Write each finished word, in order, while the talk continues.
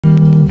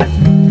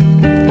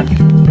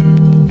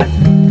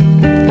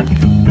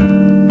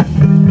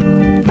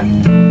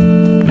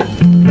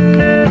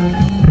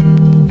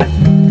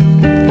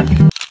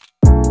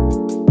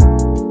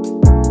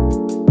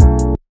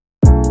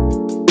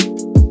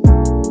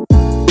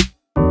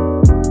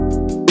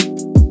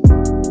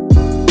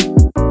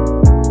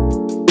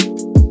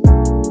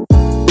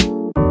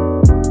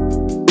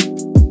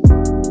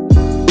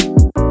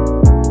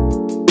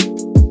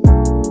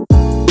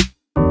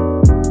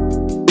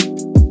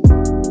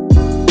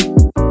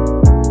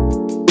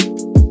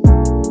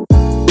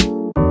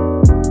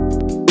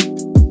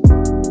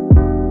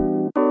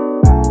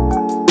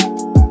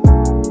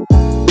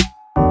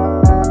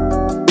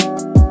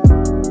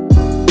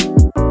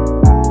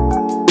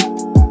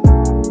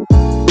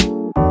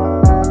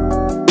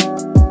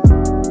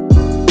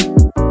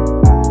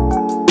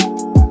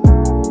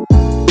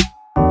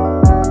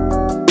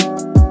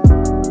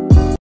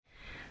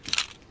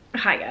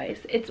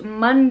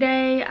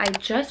Monday. I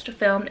just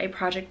filmed a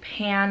Project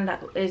Pan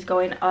that is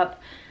going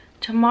up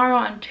tomorrow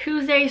on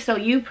Tuesday, so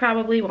you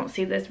probably won't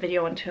see this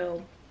video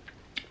until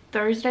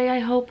Thursday, I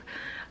hope.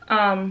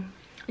 I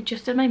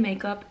just did my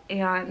makeup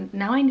and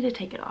now I need to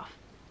take it off,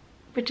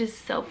 which is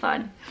so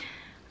fun.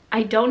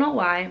 I don't know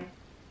why.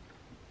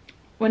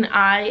 When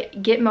I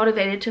get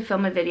motivated to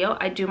film a video,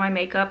 I do my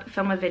makeup,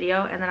 film a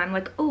video, and then I'm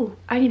like, oh,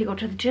 I need to go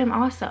to the gym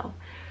also.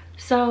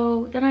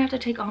 So then I have to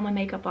take all my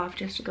makeup off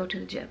just to go to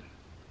the gym.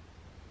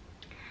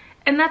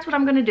 And that's what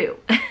I'm gonna do.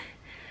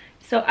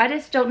 So I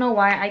just don't know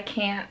why I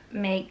can't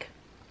make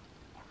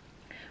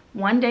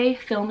one day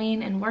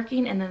filming and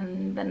working and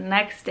then the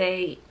next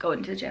day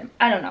going to the gym.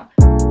 I don't know.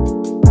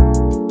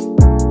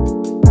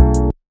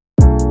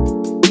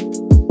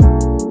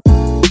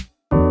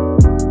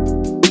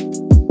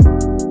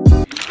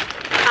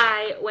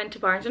 I went to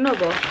Barnes &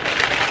 Noble.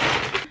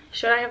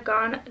 Should I have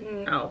gone?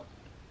 No.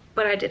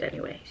 But I did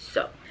anyway.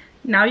 So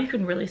now you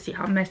can really see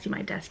how messy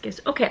my desk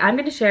is. Okay, I'm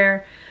gonna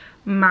share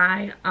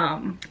my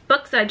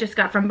books that I just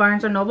got from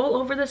Barnes & Noble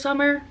over the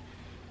summer.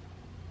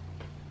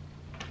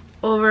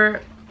 Over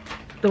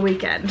the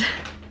weekend.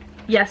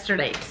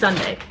 Yesterday,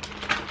 Sunday.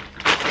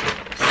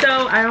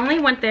 So I only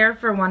went there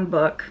for one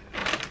book,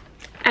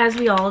 as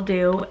we all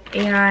do,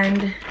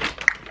 and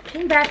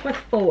came back with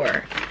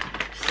 4.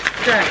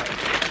 So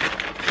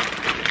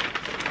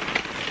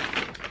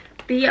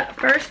the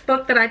first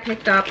book that I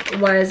picked up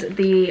was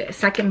the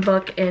second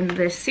book in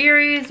this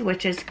series,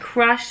 which is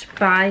Crush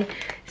by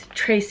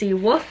Tracy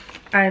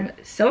Wolff. I'm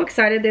so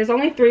excited. There's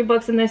only 3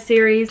 books in this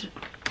series.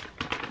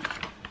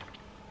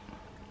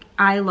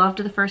 I loved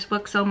the first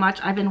book so much.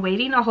 I've been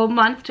waiting a whole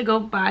month to go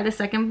buy the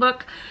second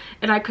book,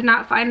 and I could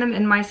not find them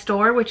in my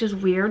store, which is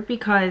weird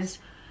because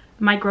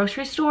my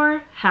grocery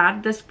store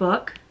had this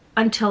book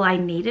until I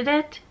needed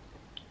it,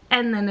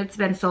 and then it's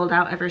been sold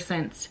out ever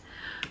since.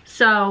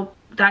 So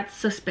that's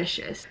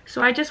suspicious.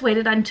 So I just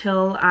waited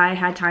until I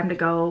had time to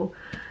go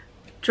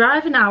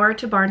drive an hour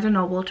to Barnes &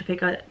 Noble to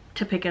pick it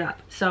up.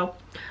 So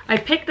I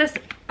picked this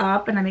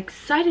up and I'm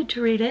excited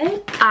to read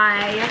it.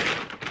 I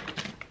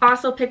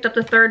also picked up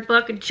the third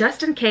book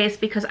just in case,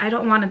 because I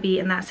don't want to be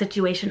in that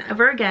situation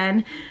ever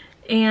again.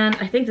 And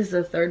I think this is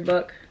the third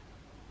book.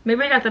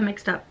 Maybe I got them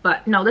mixed up,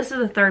 but no, this is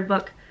the third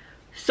book.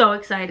 So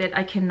excited.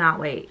 I cannot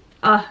wait.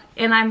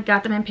 And I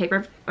got them in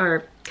paper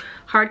or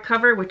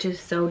hardcover, which is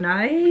so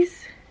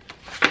nice.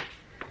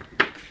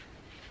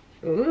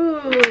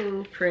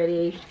 Ooh,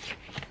 pretty.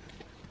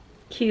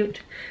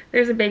 Cute.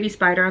 There's a baby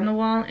spider on the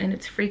wall and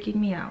it's freaking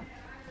me out.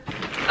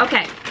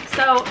 Okay,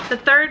 so the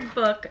third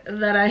book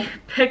that I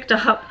picked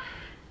up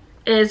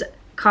is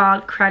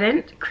called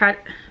Credence.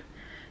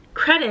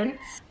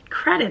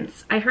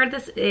 I heard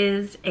this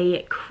is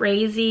a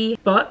crazy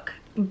book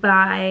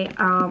by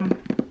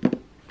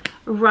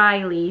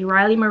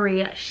Riley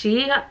Marie.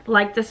 She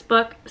liked this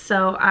book,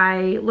 so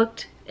I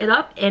looked it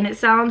up and it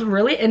sounds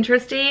really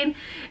interesting.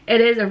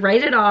 It is a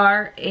rated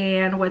R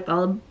and with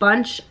a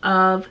bunch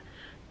of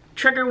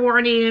trigger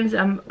warnings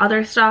and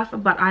other stuff,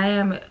 but I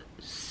am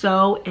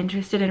so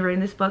interested in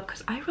reading this book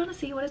because I want to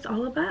see what it's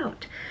all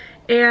about.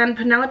 And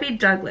Penelope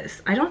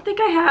Douglas, I don't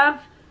think I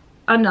have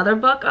another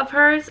book of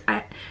hers.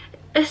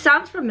 It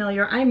sounds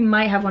familiar. I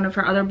might have one of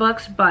her other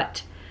books,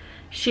 but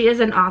she is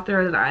an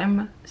author that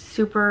I'm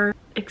super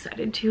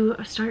excited to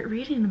start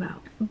reading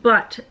about.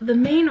 But the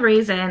main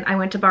reason I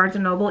went to Barnes &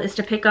 Noble is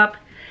to pick up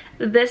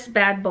this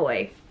bad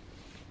boy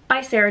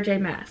by Sarah J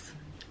Maas.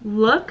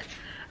 Look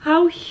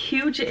how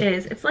huge it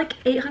is. It's like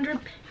 800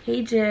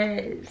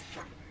 pages.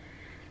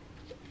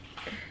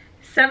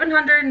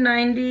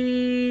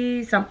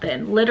 790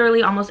 something.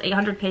 Literally almost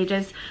 800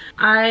 pages.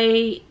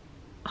 I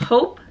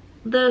hope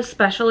the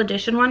special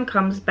edition one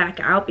comes back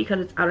out because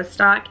it's out of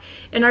stock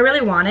and I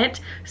really want it.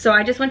 So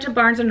I just went to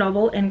Barnes &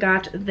 Noble and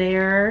got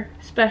their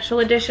special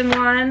edition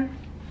one.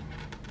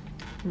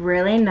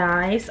 Really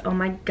nice. Oh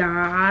my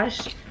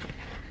gosh.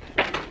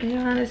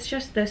 And it's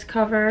just this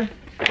cover.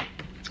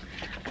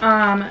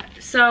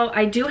 So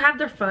I do have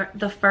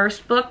the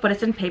first book, but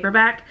it's in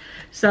paperback.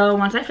 So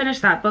once I finish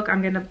that book,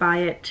 I'm gonna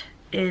buy it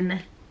in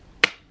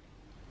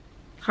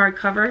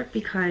hardcover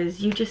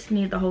because you just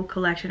need the whole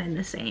collection in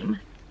the same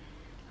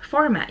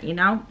format, you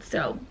know?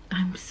 So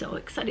I'm so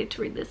excited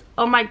to read this.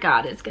 Oh my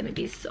god, it's gonna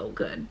be so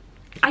good.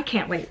 I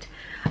can't wait.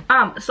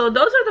 So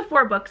those are the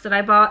 4 books that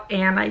I bought,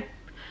 and I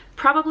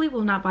probably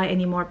will not buy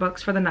any more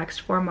books for the next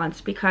 4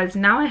 months because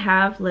now I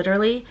have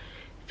literally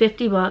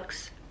 50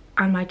 books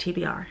on my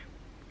TBR.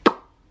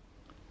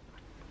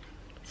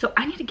 So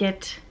I need to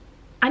get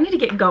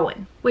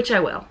going, which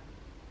I will.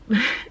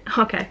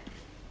 Okay.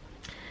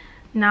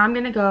 Now I'm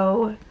gonna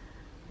go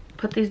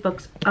put these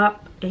books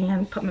up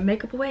and put my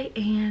makeup away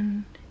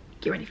and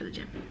get ready for the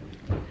gym.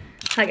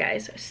 Hi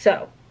guys,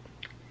 so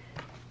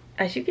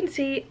as you can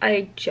see,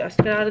 I just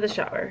got out of the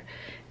shower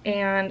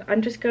and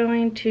I'm just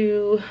going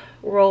to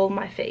roll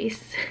my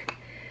face.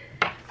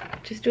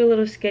 Just do a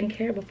little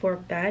skincare before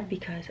bed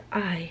because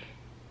I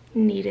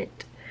need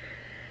it.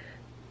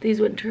 These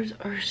winters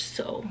are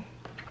so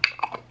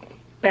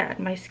bad.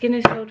 My skin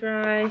is so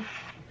dry.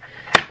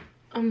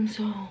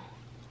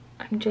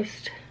 I'm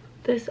just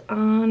this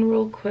on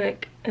real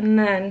quick, and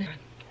then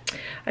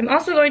I'm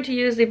also going to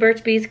use the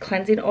Burt's Bees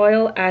cleansing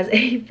oil as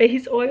a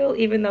face oil,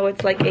 even though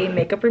it's like a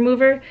makeup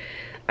remover.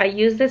 I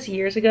used this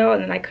years ago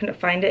and then I couldn't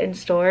find it in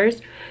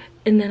stores,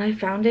 and then I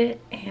found it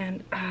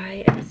and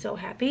I am so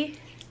happy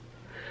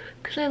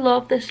because I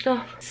love this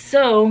stuff.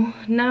 So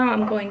now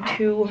I'm going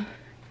to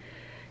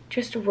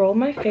just roll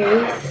my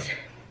face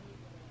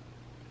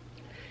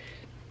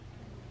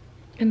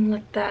and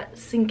let that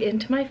sink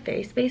into my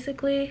face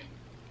basically.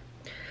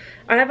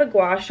 I have a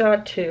gua sha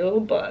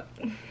too, but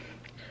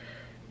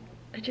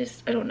I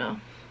don't know.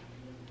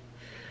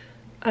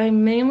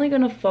 I'm mainly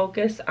gonna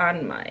focus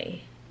on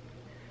my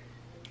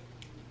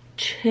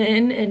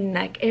chin and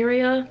neck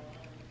area.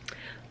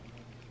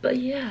 But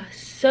yeah,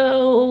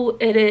 so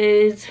it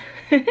is,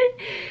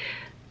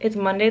 it's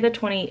Monday the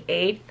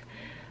 28th.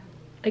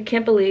 I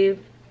can't believe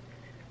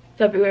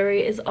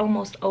February is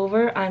almost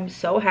over. I'm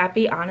so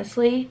happy,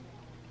 honestly,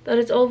 that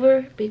it's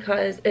over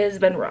because it has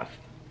been rough.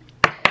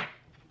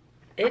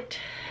 It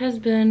has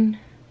been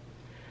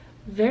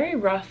very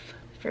rough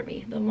for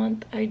me, the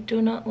month. I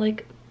do not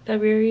like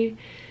February.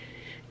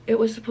 It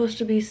was supposed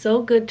to be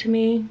so good to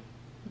me,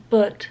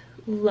 but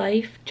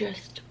life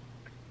just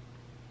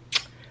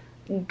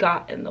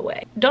got in the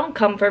way. Don't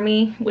come for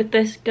me with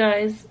this,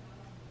 guys.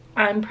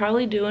 I'm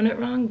probably doing it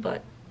wrong,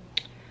 but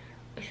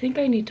I think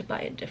I need to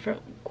buy a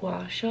different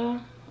gua sha,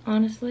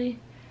 honestly.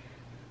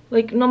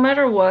 Like, no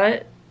matter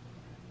what,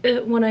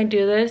 when I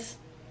do this,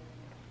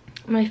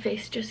 my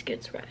face just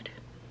gets red.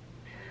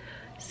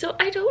 So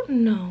I don't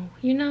know,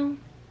 you know?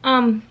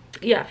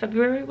 Yeah,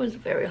 February was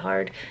very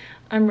hard.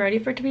 I'm ready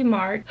for it to be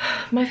March.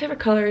 My favorite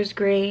color is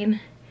green,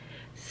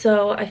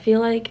 so I feel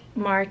like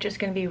March is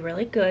gonna be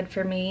really good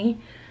for me.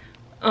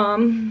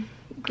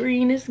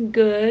 Green is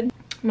good.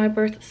 My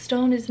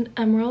birthstone is an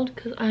emerald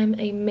because I'm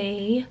a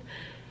May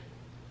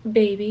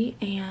baby,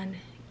 and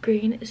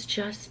green is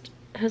just,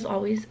 has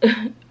always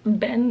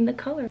been the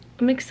color.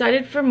 I'm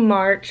excited for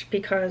March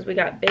because we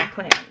got big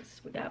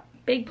plans. We got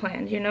big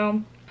plans, you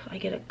know? I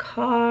get a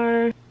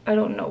car. I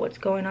don't know what's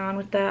going on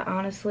with that,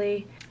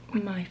 honestly.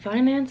 My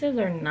finances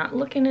are not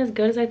looking as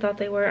good as I thought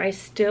they were. I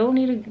still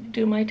need to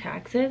do my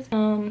taxes.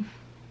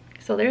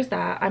 So there's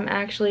that. I'm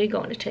actually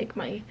going to take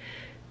my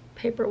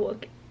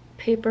paperwork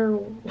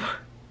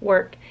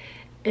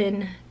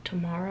in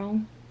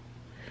tomorrow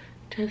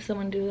to have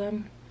someone do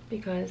them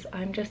because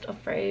I'm just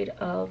afraid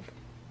of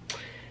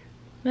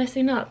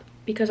messing up,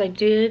 because I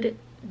did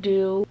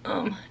do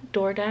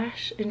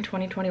DoorDash in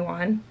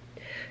 2021.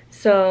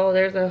 So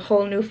there's a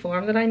whole new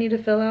form that I need to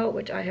fill out,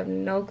 which I have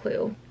no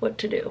clue what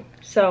to do.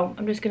 So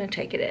I'm just gonna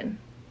take it in.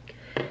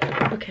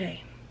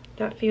 Okay,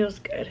 that feels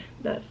good.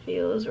 That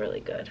feels really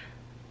good.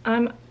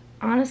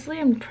 Honestly,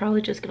 I'm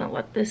probably just gonna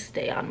let this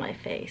stay on my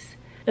face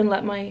and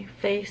let my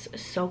face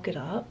soak it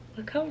up.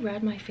 Look how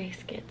red my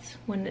face gets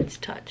when it's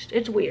touched.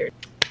 It's weird.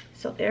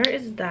 So there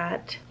is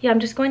that. Yeah,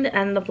 I'm just going to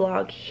end the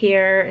vlog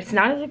here. It's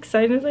not as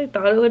exciting as I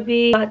thought it would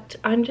be, but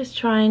I'm just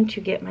trying to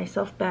get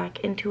myself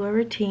back into a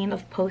routine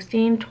of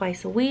posting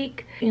twice a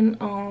week and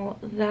all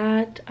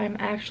that. I'm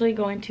actually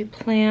going to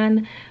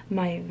plan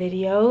my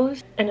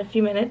videos in a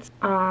few minutes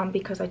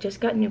because I just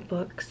got new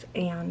books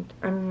and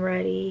I'm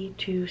ready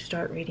to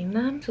start reading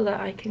them so that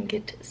I can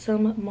get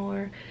some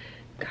more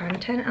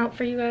content out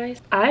for you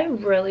guys. I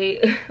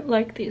really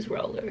like these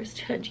rollers.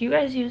 Do you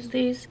guys use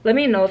these? Let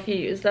me know if you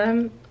use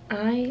them.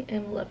 I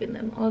am loving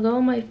them,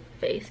 although my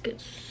face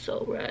gets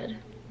so red.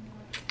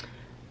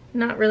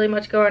 Not really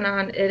much going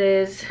on. It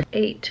is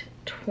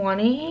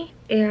 8:20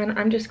 and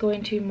I'm just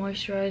going to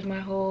moisturize my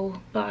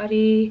whole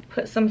body,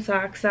 put some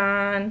socks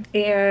on,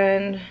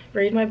 and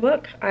read my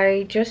book.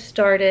 I just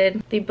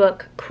started the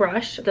book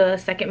Crush, the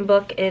second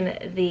book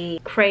in the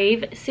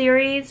Crave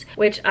series,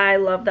 which I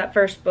love that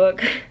first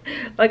book.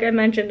 Like I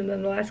mentioned in the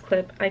last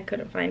clip, I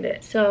couldn't find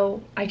it.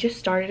 So I just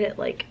started it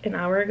like an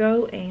hour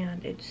ago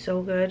and it's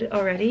so good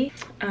already.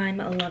 I'm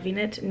loving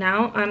it.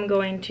 Now I'm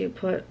going to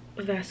put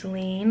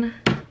Vaseline,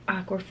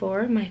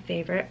 Aquaphor, my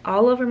favorite,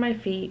 all over my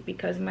feet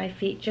because my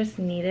feet just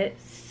need it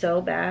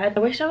so bad. I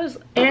wish I was,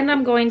 and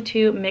I'm going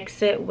to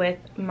mix it with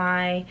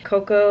my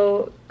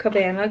Coco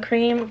Cabana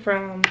cream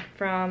from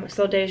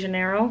Sol de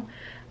Janeiro.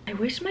 I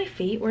wish my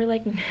feet were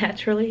like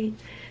naturally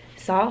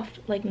soft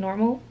like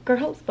normal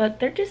girls, but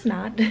they're just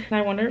not.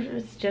 I wonder if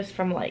it's just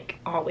from like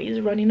always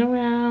running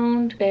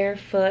around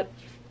barefoot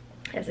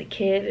as a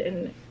kid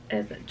and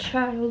as a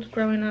child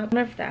growing up. I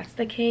wonder if that's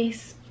the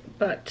case,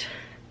 but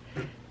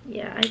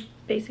yeah, I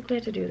basically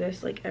have to do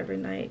this like every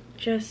night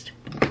just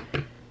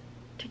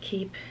to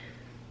keep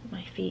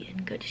my feet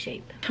in good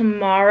shape.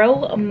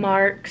 Tomorrow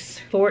marks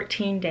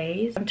 14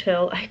 days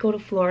until I go to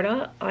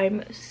Florida.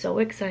 I'm so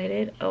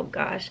excited. Oh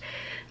gosh,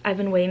 I've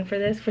been waiting for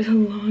this for the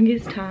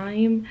longest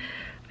time.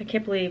 I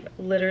can't believe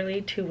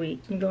literally 2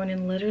 weeks. I'm going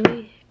in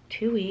literally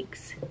 2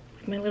 weeks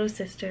with my little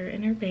sister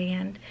and her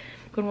band.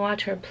 I'm gonna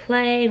watch her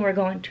play, and we're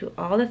going to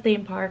all the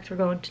theme parks. We're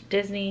going to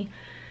Disney,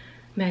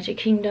 Magic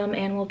Kingdom,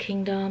 Animal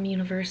Kingdom,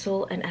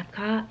 Universal, and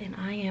Epcot, and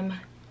I am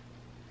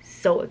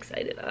so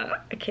excited.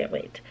 I can't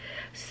wait.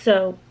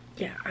 So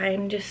yeah,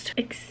 I'm just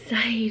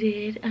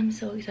excited. I'm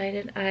so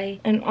excited. I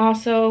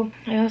also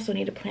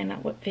need to plan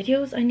out what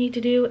videos I need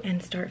to do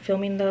and start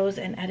filming those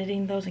and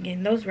editing those and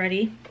getting those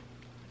ready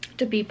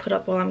to be put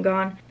up while I'm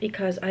gone,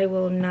 because I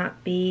will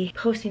not be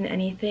posting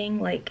anything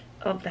like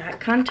of that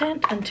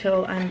content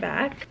until I'm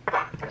back.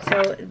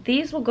 So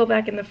these will go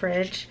back in the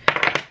fridge.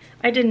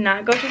 I did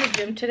not go to the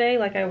gym today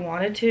like I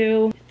wanted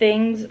to.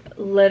 Things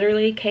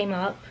literally came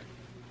up,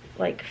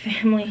 like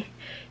family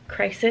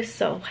crisis,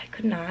 so I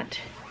could not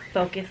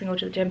focus and go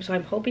to the gym. So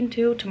I'm hoping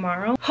to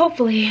tomorrow.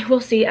 Hopefully,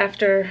 we'll see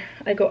after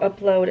I go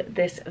upload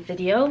this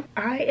video.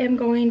 I am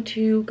going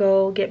to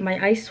go get my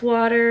ice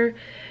water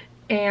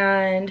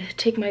and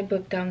take my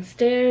book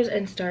downstairs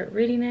and start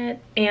reading it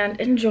and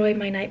enjoy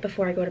my night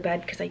before I go to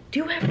bed, because I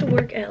do have to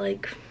work at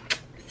like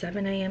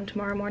 7 a.m.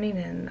 tomorrow morning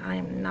and I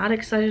am not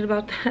excited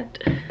about that.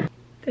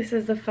 This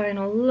is the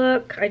final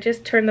look. I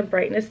just turned the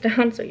brightness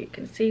down so you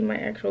can see my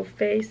actual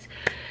face,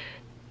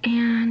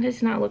 and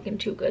it's not looking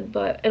too good,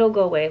 but it'll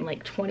go away in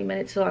like 20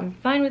 minutes, so I'm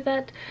fine with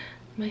that.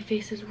 My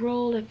face is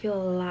rolled. I feel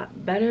a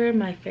lot better.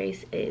 My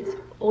face is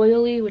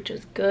oily, which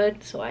is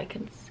good, so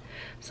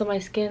my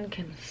skin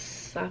can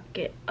suck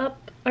it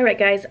up. All right,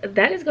 guys,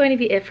 that is going to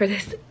be it for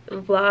this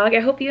vlog.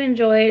 I hope you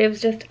enjoyed. It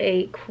was just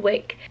a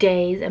quick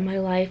days in my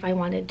life. I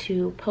wanted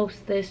to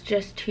post this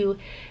just to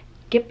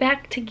get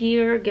back to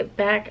gear, get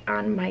back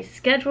on my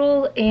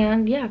schedule,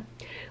 and yeah,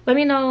 let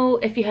me know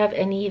if you have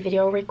any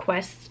video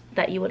requests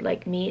that you would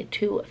like me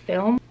to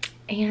film.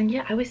 And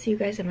yeah, I will see you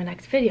guys in my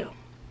next video.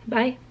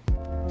 Bye.